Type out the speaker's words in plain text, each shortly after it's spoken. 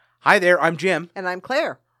Hi there, I'm Jim. And I'm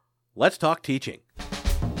Claire. Let's talk teaching.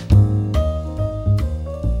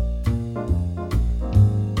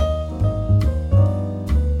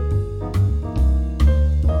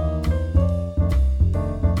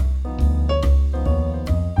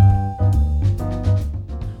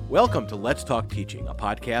 Welcome to Let's Talk Teaching, a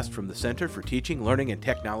podcast from the Center for Teaching, Learning, and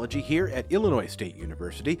Technology here at Illinois State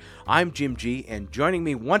University. I'm Jim G., and joining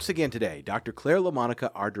me once again today, Dr. Claire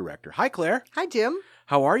LaMonica, our director. Hi, Claire. Hi, Jim.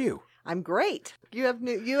 How are you? I'm great. You have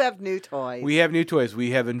new toys. We have new toys.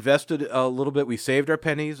 We have invested a little bit. We saved our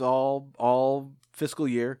pennies all fiscal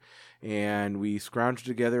year, and we scrounged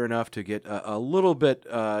together enough to get a little bit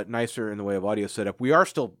nicer in the way of audio setup. We are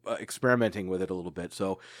still experimenting with it a little bit,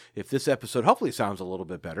 so if this episode hopefully sounds a little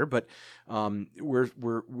bit better, but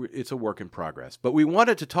it's a work in progress. But we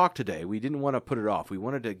wanted to talk today. We didn't want to put it off. We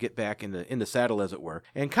wanted to get back in the saddle, as it were,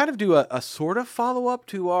 and kind of do a sort of follow-up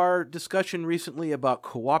to our discussion recently about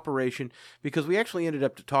cooperation, because we actually ended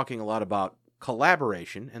up talking a lot about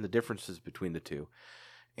collaboration and the differences between the two.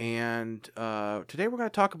 And today we're going to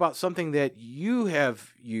talk about something that you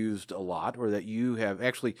have used a lot, or that you have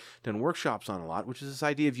actually done workshops on a lot, which is this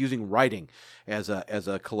idea of using writing as a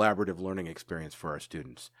collaborative learning experience for our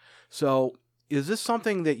students. So is this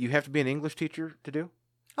something that you have to be an English teacher to do?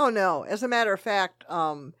 Oh, no. As a matter of fact,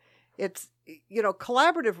 it's,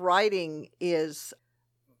 collaborative writing is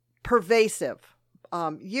pervasive.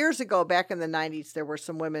 Years ago, back in the 90s, there were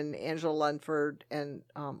some women, Angela Lunsford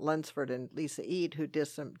and Lisa Eade, who did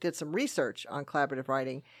some research on collaborative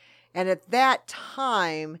writing. And at that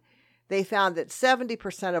time, they found that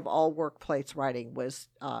 70% of all workplace writing was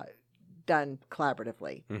done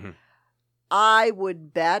collaboratively. Mm-hmm. I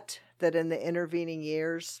would bet that in the intervening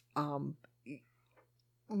years,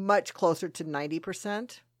 much closer to 90%,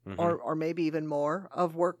 mm-hmm. or maybe even more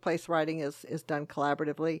of workplace writing is done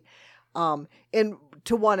collaboratively.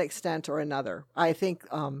 To one extent or another. I think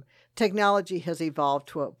technology has evolved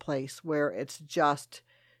to a place where it's just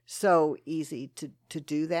so easy to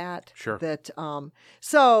do that. Sure. That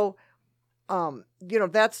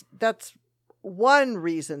that's one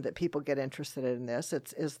reason that people get interested in this.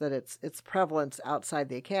 Is that its prevalence outside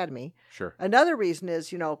the academy. Sure. Another reason is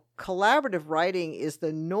collaborative writing is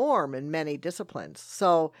the norm in many disciplines.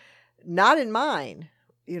 So, not in mine.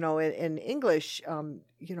 In English,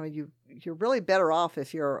 you're really better off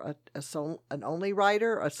if you're an only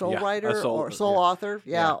writer, a sole writer, or sole author,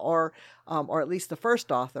 or at least the first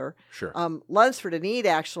author. Sure. Lunsford and Eade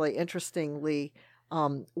actually, interestingly,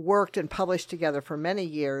 worked and published together for many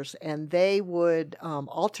years, and they would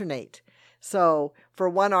alternate. So for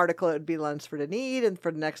one article, it would be Lunsford and Eade, and for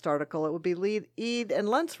the next article, it would be Eade and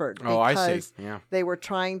Lunsford. Oh, I see. Yeah. They were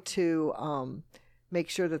trying to make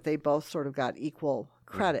sure that they both sort of got equal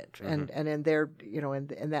credit, mm-hmm. and in their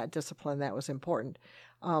in that discipline that was important,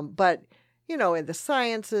 but in the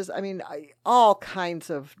sciences, all kinds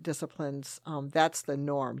of disciplines, that's the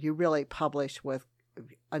norm. You really publish with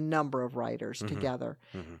a number of writers mm-hmm. together,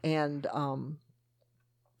 mm-hmm. and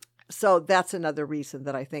so that's another reason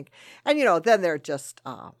that I think, and then there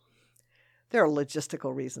are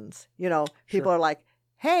logistical reasons. People Sure. are like,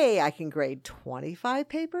 hey, I can grade 25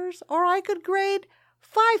 papers, or I could grade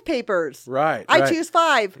 5 papers. Right. I choose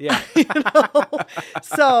 5. Yeah.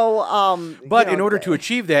 So, but in order to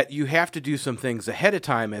achieve that, you have to do some things ahead of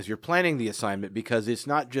time as you're planning the assignment, because it's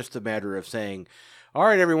not just a matter of saying, all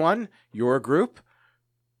right, everyone, your group,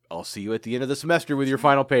 I'll see you at the end of the semester with your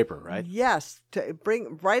final paper, right? Yes.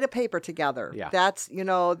 Write a paper together. Yeah. That's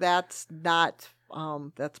not,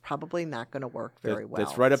 that's probably not going to work very well.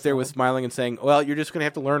 That's right up there with smiling and saying, well, you're just going to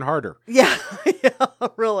have to learn harder. Yeah,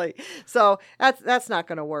 really. So that's not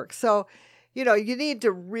going to work. So, you need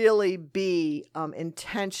to really be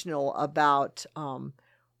intentional about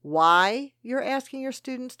why you're asking your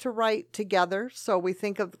students to write together. So we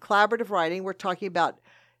think of collaborative writing. We're talking about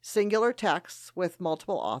singular texts with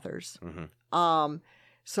multiple authors. Mm-hmm.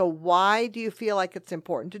 So why do you feel like it's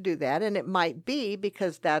important to do that? And it might be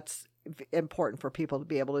because that's important for people to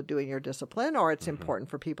be able to do in your discipline, or it's mm-hmm. important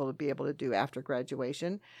for people to be able to do after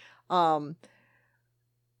graduation.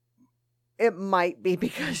 It might be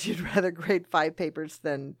because you'd rather grade 5 papers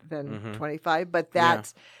than mm-hmm. 25, but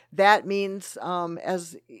that means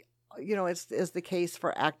as is the case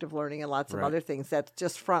for active learning and lots of right. other things. That's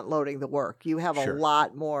just front loading the work. You have Sure. a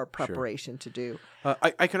lot more preparation to do.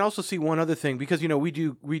 I can also see one other thing, because we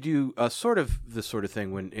do sort of this sort of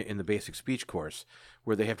thing when in the basic speech course,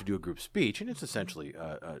 where they have to do a group speech, and it's essentially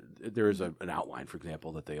there is an outline, for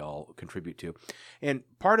example, that they all contribute to, and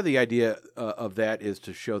part of the idea of that is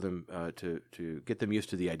to show them to get them used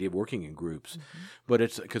to the idea of working in groups, mm-hmm. but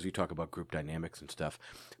it's because we talk about group dynamics and stuff.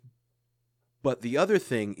 But the other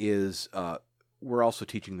thing is we're also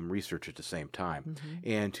teaching them research at the same time. Mm-hmm.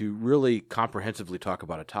 And to really comprehensively talk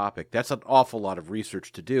about a topic, that's an awful lot of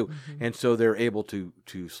research to do. Mm-hmm. And so they're able to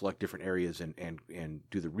select different areas and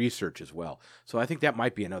do the research as well. So I think that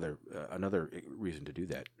might be another reason to do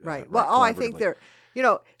that. Right. Well, I think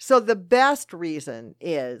so the best reason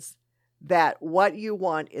is that what you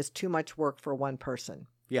want is too much work for one person.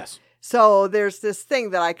 Yes. So there's this thing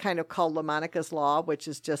that I kind of call LaMonica's Law, which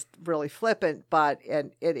is just really flippant, but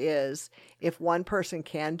it is, if one person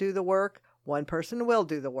can do the work, one person will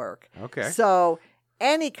do the work. Okay. So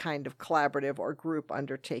any kind of collaborative or group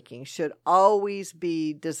undertaking should always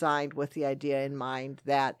be designed with the idea in mind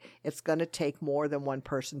that it's going to take more than one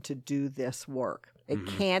person to do this work. It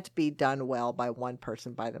Mm-hmm. can't be done well by one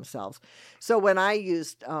person by themselves. So when I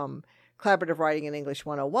used Collaborative Writing in English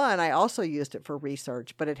 101, I also used it for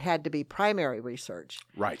research, but it had to be primary research.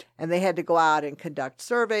 Right. And they had to go out and conduct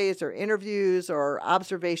surveys or interviews or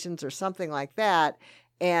observations or something like that.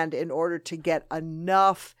 And in order to get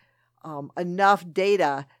enough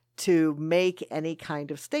data to make any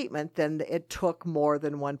kind of statement, then it took more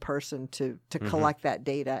than one person to Mm-hmm. collect that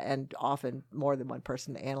data, and often more than one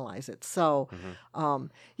person to analyze it. So,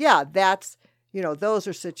 Mm-hmm. that's, those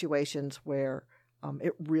are situations where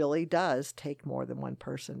it really does take more than one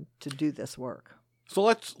person to do this work. So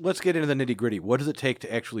let's get into the nitty gritty. What does it take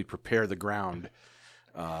to actually prepare the ground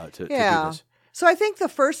to do this? So I think the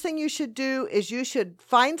first thing you should do is you should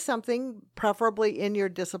find something, preferably in your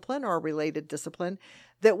discipline or a related discipline,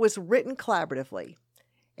 that was written collaboratively,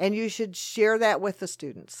 and you should share that with the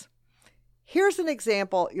students. Here's an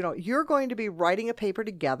example. You're going to be writing a paper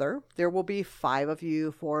together. There will be 5 of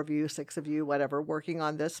you, 4 of you, 6 of you, whatever, working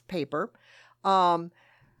on this paper.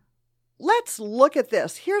 Let's look at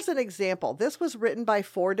this. Here's an example. This was written by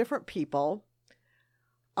 4 different people,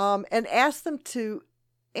 and ask them to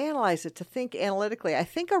analyze it, to think analytically. I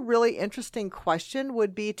think a really interesting question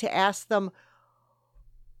would be to ask them,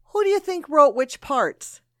 who do you think wrote which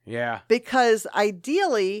parts? Yeah. Because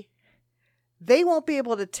ideally, they won't be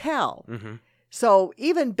able to tell. Mm-hmm. So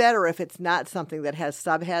even better if it's not something that has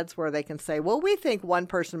subheads where they can say, well, we think one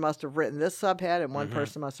person must have written this subhead and one Mm-hmm.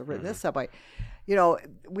 person must have written this subhead.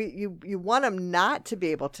 You want them not to be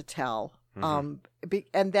able to tell. Mm-hmm.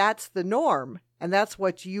 And that's the norm. And that's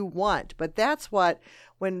what you want. But that's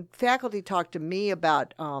when faculty talk to me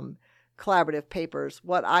about collaborative papers,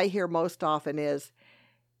 what I hear most often is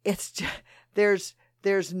it's just,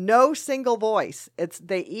 there's no single voice.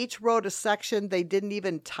 They each wrote a section. They didn't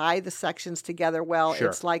even tie the sections together well. Sure.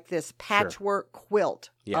 It's like this patchwork quilt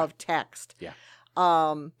of text. Yeah.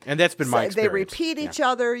 And that's been my experience. They repeat each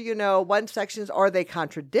other, one section's, or they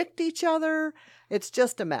contradict each other. It's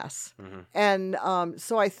just a mess. Mm-hmm. And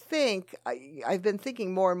so I think I've been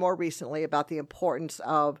thinking more and more recently about the importance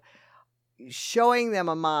of showing them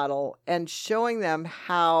a model and showing them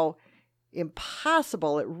how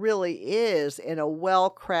impossible it really is in a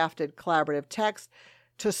well-crafted collaborative text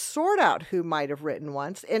to sort out who might have written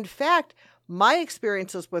once. In fact, my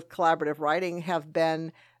experiences with collaborative writing have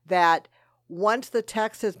been that once the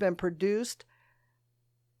text has been produced,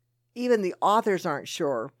 even the authors aren't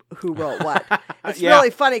sure who wrote what. It's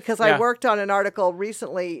really funny because I worked on an article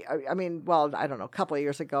recently, I don't know, a couple of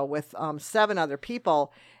years ago with 7 other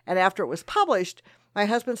people. And after it was published, my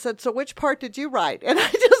husband said, so which part did you write? And I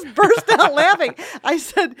just burst out laughing. I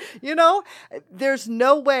said, there's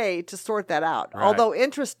no way to sort that out. Right. Although,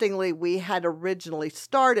 interestingly, we had originally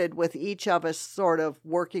started with each of us sort of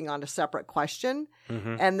working on a separate question.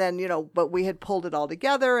 Mm-hmm. And then, but we had pulled it all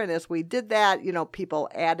together. And as we did that, people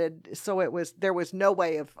added. So there was no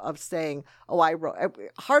way of saying, I wrote,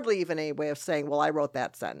 hardly even any way of saying, well, I wrote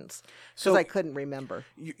that sentence. Because I couldn't remember.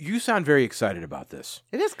 You sound very excited about this.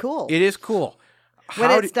 It is cool. It is cool. When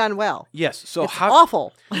it's done well. Yes. So it's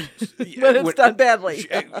awful when it's done badly.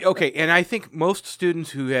 Okay. And I think most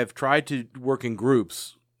students who have tried to work in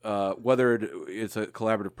groups, whether it's a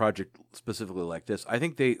collaborative project specifically like this, I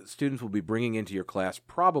think students will be bringing into your class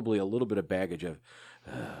probably a little bit of baggage of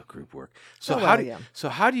group work. So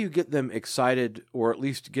how do you get them excited, or at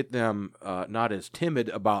least get them not as timid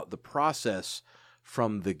about the process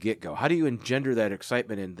from the get-go? How do you engender that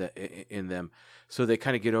excitement in them so they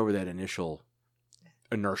kind of get over that initial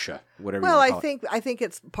inertia, whatever you want to call it? I think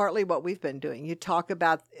it's partly what we've been doing. You talk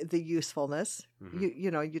about the usefulness. Mm-hmm.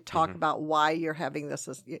 You talk about why you're having this.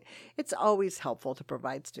 It's always helpful to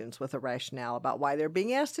provide students with a rationale about why they're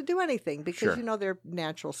being asked to do anything, because they're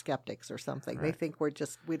natural skeptics or something. Right. They think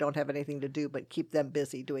we don't have anything to do but keep them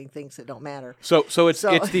busy doing things that don't matter. So it's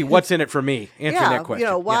the what's in it for me. Answering that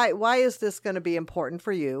question. Why is this going to be important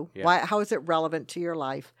for you? Yeah. How is it relevant to your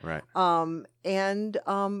life? Right.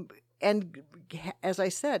 And as I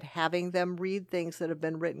said, having them read things that have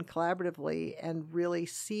been written collaboratively and really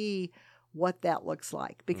see what that looks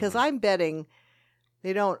like. Because I'm betting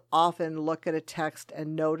they don't often look at a text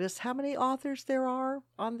and notice how many authors there are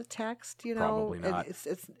on the text. Probably not.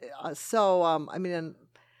 I mean,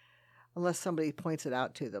 unless somebody points it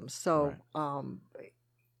out to them. So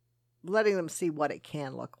letting them see what it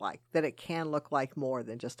can look like, that it can look like more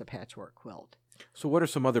than just a patchwork quilt. So what are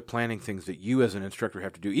some other planning things that you as an instructor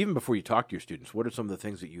have to do, even before you talk to your students? What are some of the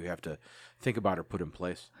things that you have to think about or put in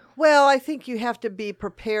place? Well, I think you have to be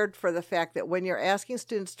prepared for the fact that when you're asking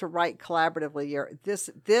students to write collaboratively,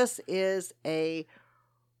 this is a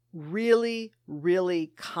really, really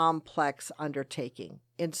complex undertaking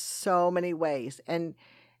in so many ways. And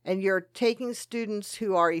you're taking students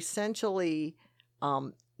who are essentially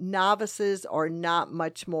novices or not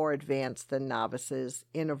much more advanced than novices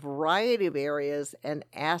in a variety of areas and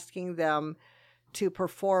asking them to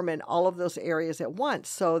perform in all of those areas at once.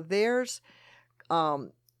 So there's,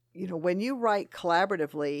 when you write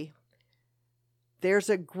collaboratively, there's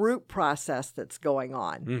a group process that's going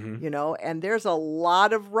on, and there's a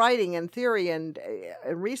lot of writing and theory and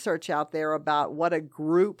research out there about what a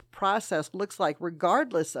group process looks like,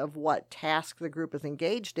 regardless of what task the group is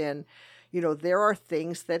engaged in. There are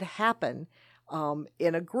things that happen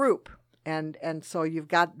in a group, and so you've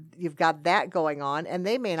got that going on, and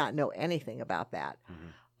they may not know anything about that.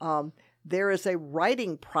 There is a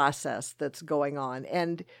writing process that's going on,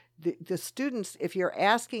 and the students, if you're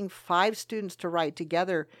asking 5 students to write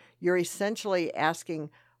together, you're essentially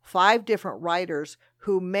asking 5 different writers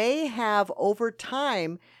who may have over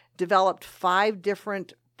time developed 5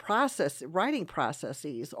 different writing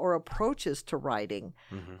processes or approaches to writing,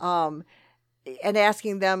 and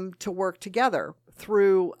asking them to work together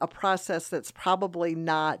through a process that's probably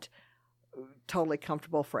not totally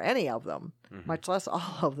comfortable for any of them, much less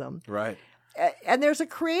all of them. Right. And there's a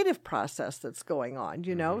creative process that's going on,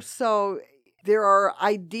 so there are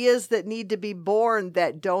ideas that need to be born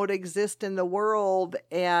that don't exist in the world,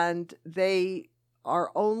 and they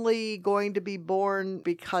are only going to be born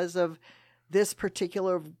because of this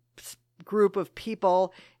particular group of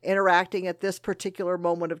people interacting at this particular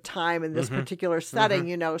moment of time in this particular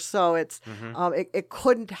setting, so it's it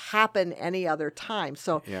couldn't happen any other time.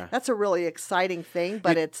 So that's a really exciting thing,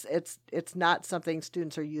 but it's not something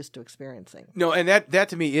students are used to experiencing. No, and that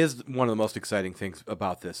to me is one of the most exciting things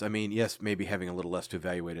about this. I mean, yes, maybe having a little less to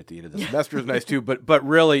evaluate at the end of the semester is nice too, but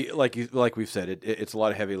really, like we've said, it's a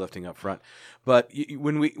lot of heavy lifting up front. But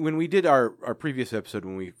when we did our previous episode,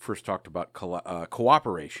 when we first talked about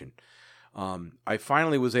cooperation, I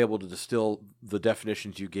finally was able to distill the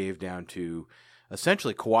definitions you gave down to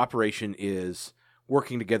essentially cooperation is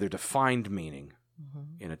working together to find meaning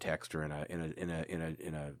in a text or in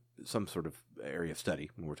a some sort of area of study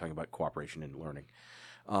when we're talking about cooperation and learning.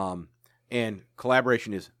 And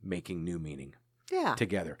collaboration is making new meaning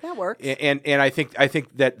together. That works. And I think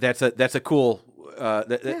that's a cool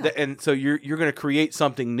and so you're going to create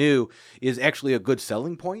something new is actually a good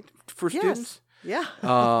selling point for students. Yeah.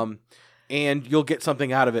 And you'll get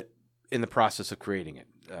something out of it in the process of creating it.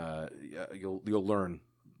 You'll learn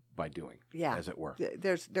by doing, as it were.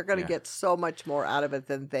 They're going to get so much more out of it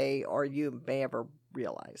than they or you may ever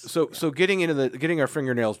realize. So getting our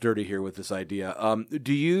fingernails dirty here with this idea.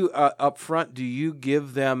 Do you up front? Do you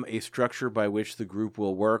give them a structure by which the group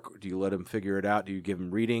will work? Do you let them figure it out? Do you give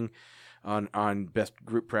them reading on best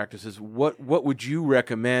group practices? What would you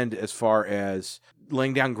recommend as far as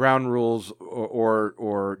laying down ground rules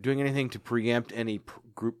or doing anything to preempt any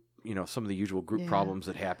group, some of the usual group problems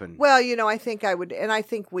that happen? Well, I think I would, and I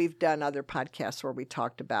think we've done other podcasts where we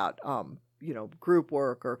talked about, group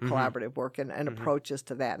work or collaborative work and approaches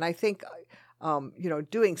to that. And I think,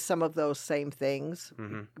 doing some of those same things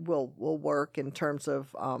will work in terms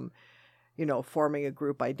of, forming a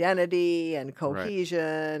group identity and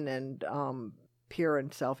cohesion and peer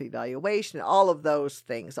and self-evaluation, all of those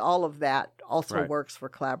things. All of that also works for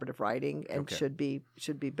collaborative writing and should be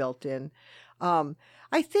built in.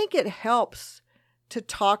 I think it helps to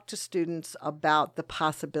talk to students about the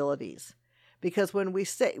possibilities, because when we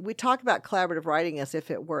talk about collaborative writing as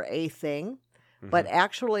if it were a thing, but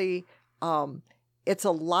actually it's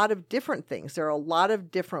a lot of different things. There are a lot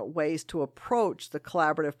of different ways to approach the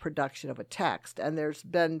collaborative production of a text, and there's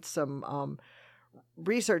been some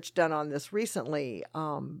research done on this recently.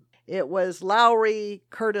 It was Lowry,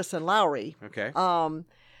 Curtis, and Lowry. Okay.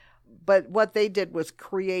 But what they did was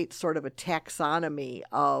create sort of a taxonomy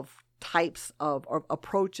of types of or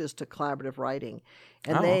approaches to collaborative writing.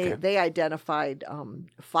 And they identified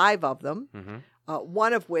 5 of them.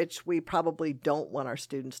 one of which we probably don't want our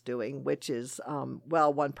students doing, which is,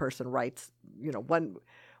 one person writes,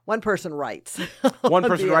 one person writes. One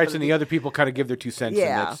person writes and the other people kind of give their 2 cents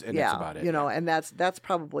that's about it. And that's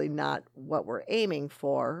probably not what we're aiming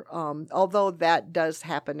for. Although that does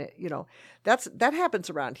happen, that happens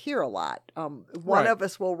around here a lot. One of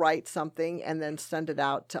us will write something and then send it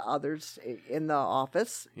out to others in the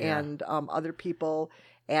office, and other people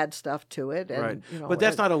add stuff to it. And, but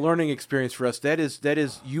that's not a learning experience for us. That is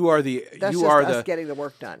us getting the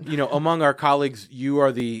work done. Among our colleagues, you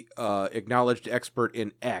are the acknowledged expert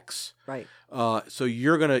in X. Right. So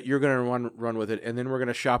you're gonna run with it, and then we're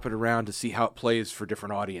gonna shop it around to see how it plays for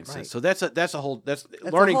different audiences. Right. So that's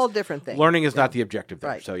learning. A whole different thing. Learning is not the objective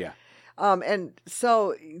there. Right. So yeah. And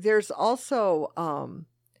so there's also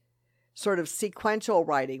sort of sequential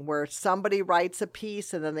writing where somebody writes a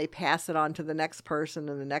piece and then they pass it on to the next person,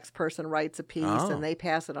 and the next person writes a piece and they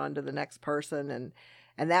pass it on to the next person,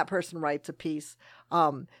 and that person writes a piece.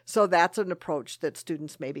 So that's an approach that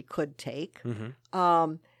students maybe could take.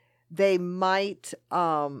 Mm-hmm. They might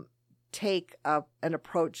take an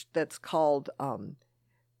approach that's called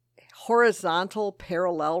horizontal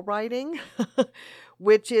parallel writing,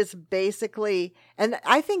 which is basically, and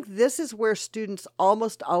I think this is where students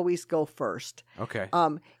almost always go first. Okay.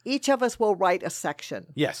 Each of us will write a section.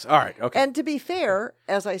 Yes. All right. Okay. And to be fair,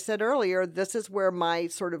 as I said earlier, this is where my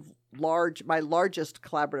largest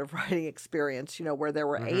collaborative writing experience, where there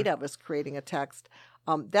were 8 of us creating a text.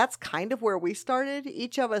 That's kind of where we started.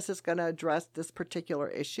 Each of us is going to address this particular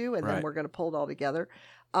issue, and then we're going to pull it all together.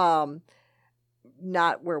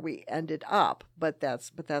 Not where we ended up, but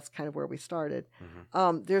that's kind of where we started.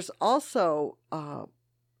 Mm-hmm. There's also a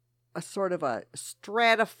sort of a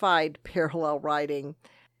stratified parallel writing,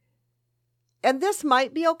 and this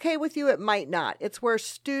might be okay with you. It might not. It's where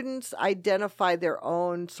students identify their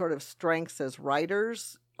own sort of strengths as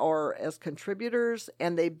writers or as contributors,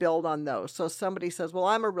 and they build on those. So somebody says, well,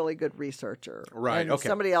 I'm a really good researcher. Right. And okay.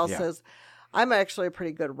 Somebody else says, I'm actually a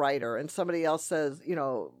pretty good writer. And somebody else says,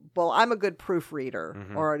 well, I'm a good proofreader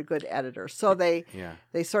or a good editor. So they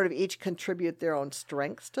sort of each contribute their own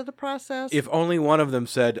strengths to the process. If only one of them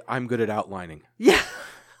said, I'm good at outlining. Yeah.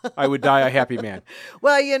 I would die a happy man.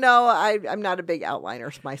 Well, I'm not a big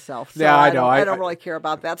outliner myself. So yeah, I know. I don't really care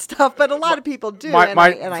about that stuff, but a lot of people do. I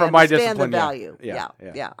understand the value. Yeah.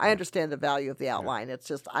 I understand the value of the outline. It's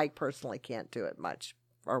just I personally can't do it much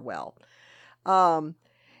or well.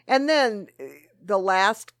 And then the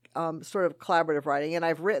last sort of collaborative writing, and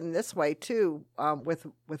I've written this way too,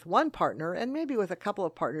 with one partner and maybe with a couple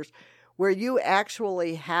of partners, where you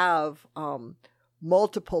actually have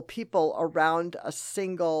multiple people around a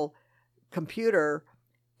single computer,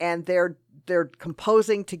 and they're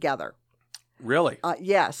composing together. Really?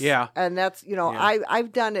 Yes. Yeah. And that's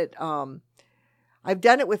I've done it. I've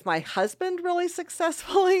done it with my husband really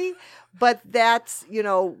successfully, but that's,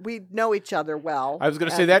 we know each other well. I was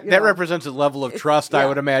going to say that represents a level of trust, I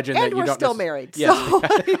would imagine. And that you we're don't still married. Yes.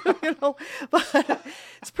 So, but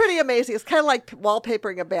it's pretty amazing. It's kind of like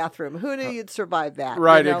wallpapering a bathroom. Who knew you'd survive that?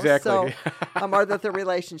 Right, exactly. So, or that the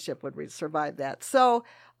relationship would survive that. So,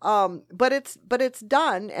 but it's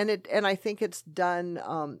done, and I think it's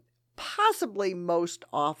done possibly most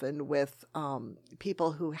often with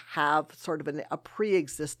people who have sort of a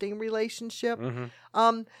pre-existing relationship.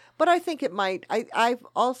 Mm-hmm. But I think it might.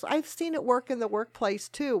 I've seen it work in the workplace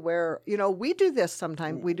too, where we do this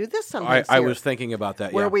sometimes. We do this sometimes. I was thinking about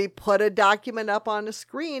that. Where we put a document up on a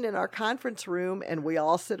screen in our conference room, and we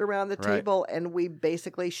all sit around the table, and we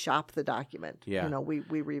basically shop the document. Yeah. we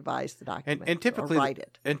revise the document and typically or write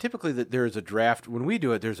it. And typically there is a draft. When we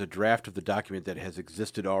do it, there's a draft of the document that has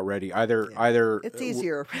existed already. Either it's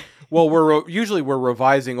easier. Well, usually we're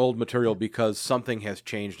revising old material because something has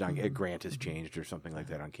changed a grant has changed or something like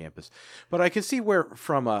that on campus. But I can see where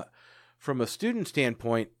from a student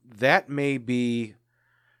standpoint that may be,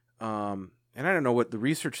 and I don't know what the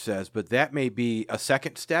research says, but that may be a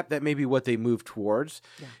second step. That may be what they move towards.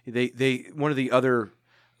 Yeah. They one of the other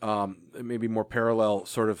maybe more parallel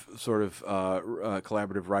sort of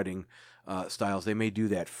collaborative writing styles. They may do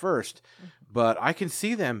that first, but I can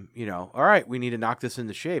see them. All right, we need to knock this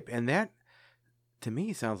into shape, and that, to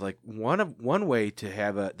me, sounds like one way to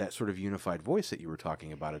have that sort of unified voice that you were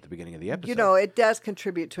talking about at the beginning of the episode. It does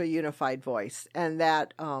contribute to a unified voice, and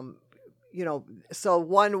that, so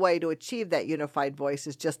one way to achieve that unified voice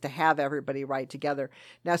is just to have everybody write together.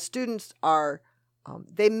 Now, students are,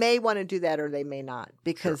 they may want to do that or they may not,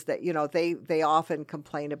 because that, they often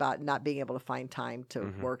complain about not being able to find time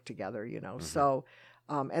to work together, So,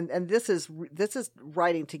 And this is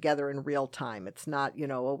writing together in real time. It's not,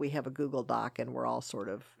 we have a Google Doc and we're all sort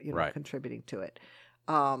of, Right. contributing to it.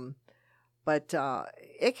 But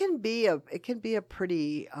it can be a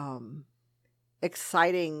pretty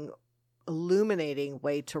exciting, illuminating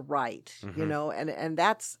way to write, and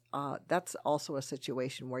that's also a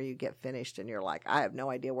situation where you get finished and you're like, I have no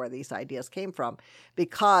idea where these ideas came from,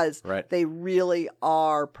 because Right. they really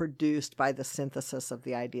are produced by the synthesis of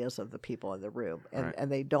the ideas of the people in the room, and, Right.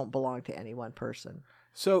 and they don't belong to any one person.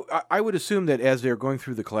 So I would assume that as they're going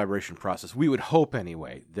through the collaboration process, we would hope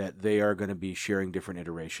anyway that they are going to be sharing different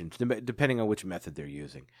iterations depending on which method they're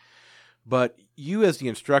using. But you as the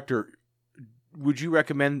instructor, would you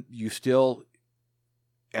recommend you still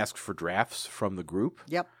ask for drafts from the group?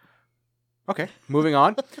 Yep. Okay, moving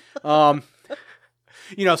on.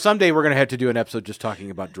 Someday we're going to have to do an episode just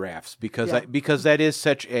talking about drafts because Yeah. because that is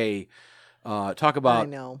such a talk about, I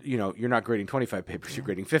know. You're not grading 25 papers, you're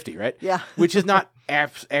grading 50, right? Yeah. Which is not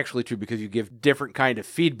actually true because you give different kind of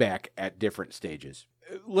feedback at different stages.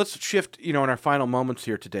 Let's shift, in our final moments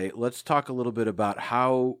here today. Let's talk a little bit about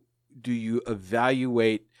how do you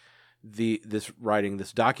evaluate this writing,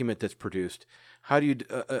 this document that's produced. How do you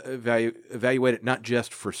evaluate it not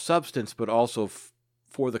just for substance, but also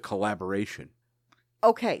for the collaboration?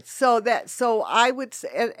 Okay, so I would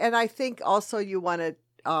say, and I think also you want to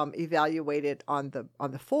evaluate it on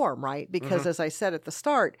the form, right? Because as I said at the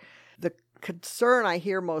start, the concern I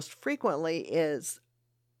hear most frequently is,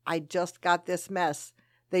 I just got this mess.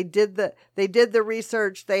 They did the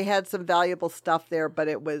research. They had some valuable stuff there, but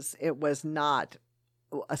it was not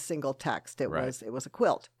a single text. It Right. was a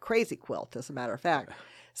quilt, crazy quilt, as a matter of fact.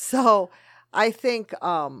 So I think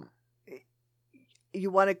you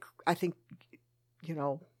want to. I think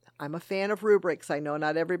I'm a fan of rubrics. I know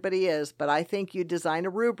not everybody is, but I think you design a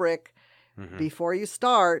rubric before you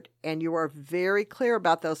start, and you are very clear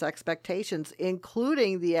about those expectations,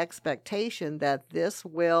 including the expectation that this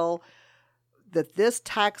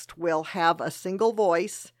text will have a single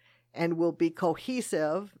voice and will be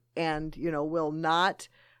cohesive, and will not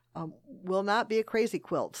be a crazy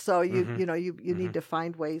quilt. So you need to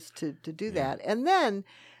find ways to do that, and then.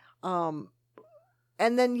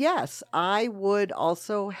 And then, yes, I would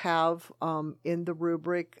also have in the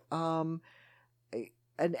rubric an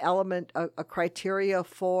element, a criteria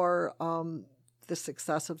for the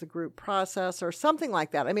success of the group process or something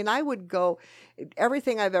like that. I mean, I would go,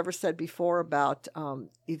 everything I've ever said before about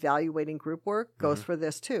evaluating group work goes for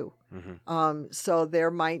this too. So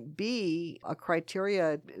there might be a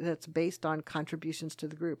criteria that's based on contributions to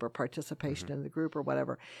the group or participation in the group or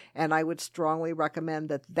whatever. And I would strongly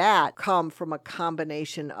recommend that come from a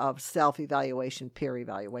combination of self-evaluation, peer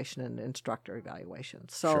evaluation, and instructor evaluation.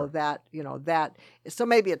 So Sure. So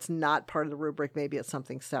maybe it's not part of the rubric, maybe it's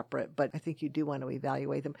something separate, but I think you do want to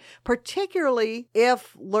evaluate them, particularly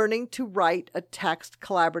if learning to write a text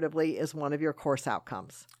collaboratively is one of your course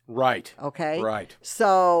outcomes. Right. Okay. Right.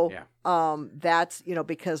 So, Yeah. that's,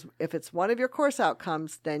 because if it's one of your course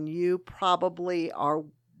outcomes, then you probably are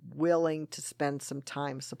willing to spend some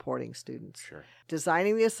time supporting students. Sure.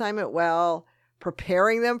 Designing the assignment well,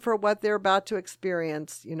 preparing them for what they're about to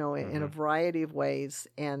experience, in a variety of ways,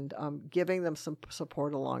 and giving them some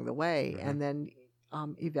support along the way, and then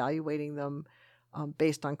evaluating them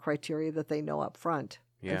based on criteria that they know up front.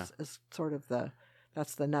 Yeah. Is sort of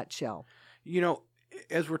that's the nutshell.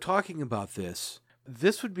 As we're talking about this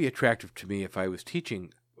would be attractive to me if I was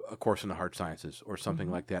teaching a course in the hard sciences or something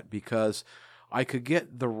like that, because I could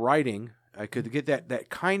get the writing, I could get that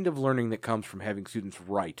kind of learning that comes from having students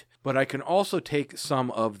write, but I can also take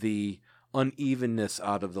some of the unevenness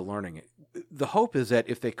out of the learning. The hope is that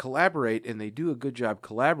if they collaborate and they do a good job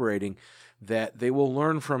collaborating, that they will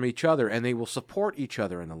learn from each other and they will support each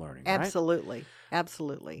other in the learning. Absolutely. Right?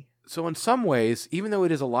 Absolutely. So in some ways, even though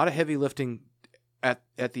it is a lot of heavy lifting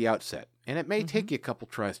at the outset, and it may take you a couple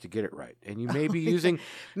tries to get it right, and you may be using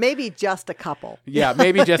maybe just a couple. Yeah,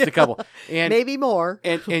 maybe just a couple, and maybe more,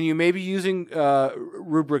 and you may be using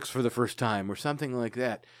rubrics for the first time or something like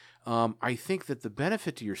that. I think that the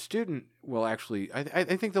benefit to your student will actually, I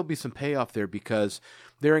think there'll be some payoff there, because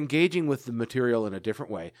they're engaging with the material in a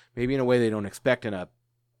different way, maybe in a way they don't expect in a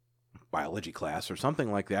biology class or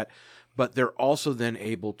something like that, but they're also then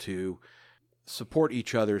able to support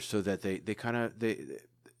each other so that they kind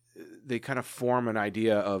of form an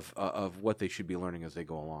idea of what they should be learning as they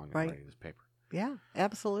go along in writing this paper. Yeah,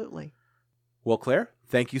 absolutely. Well, Claire,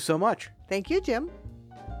 thank you so much. Thank you, Jim.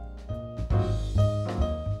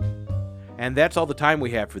 And that's all the time we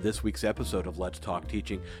have for this week's episode of Let's Talk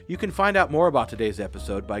Teaching. You can find out more about today's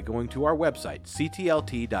episode by going to our website,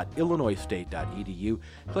 ctlt.illinoisstate.edu.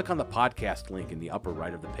 Click on the podcast link in the upper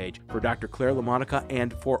right of the page. For Dr. Claire LaMonica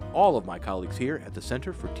and for all of my colleagues here at the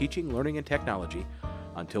Center for Teaching, Learning, and Technology,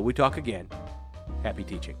 until we talk again, happy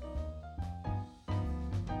teaching.